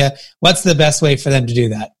VaynerMedia, what's the best way for them to do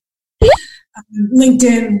that?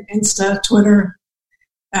 LinkedIn, Insta, Twitter.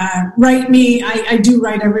 Write me. I do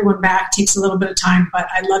write everyone back. It takes a little bit of time, but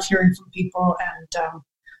I love hearing from people, and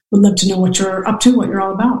would love to know what you're up to, what you're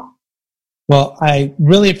all about. Well, I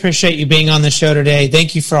really appreciate you being on the show today.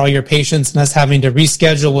 Thank you for all your patience and us having to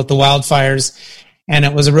reschedule with the wildfires. And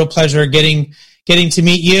it was a real pleasure getting to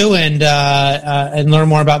meet you and learn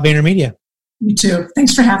more about VaynerMedia. You too.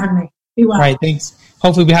 Thanks for having me. Be well. All right, thanks.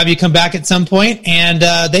 Hopefully we'll have you come back at some point. And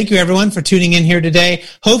thank you, everyone, for tuning in here today.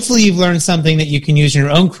 Hopefully you've learned something that you can use in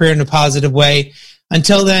your own career in a positive way.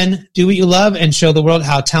 Until then, do what you love and show the world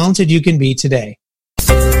how talented you can be today.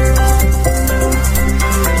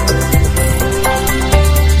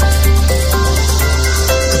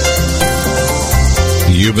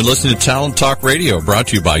 You've been listening to Talent Talk Radio, brought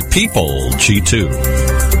to you by People G2.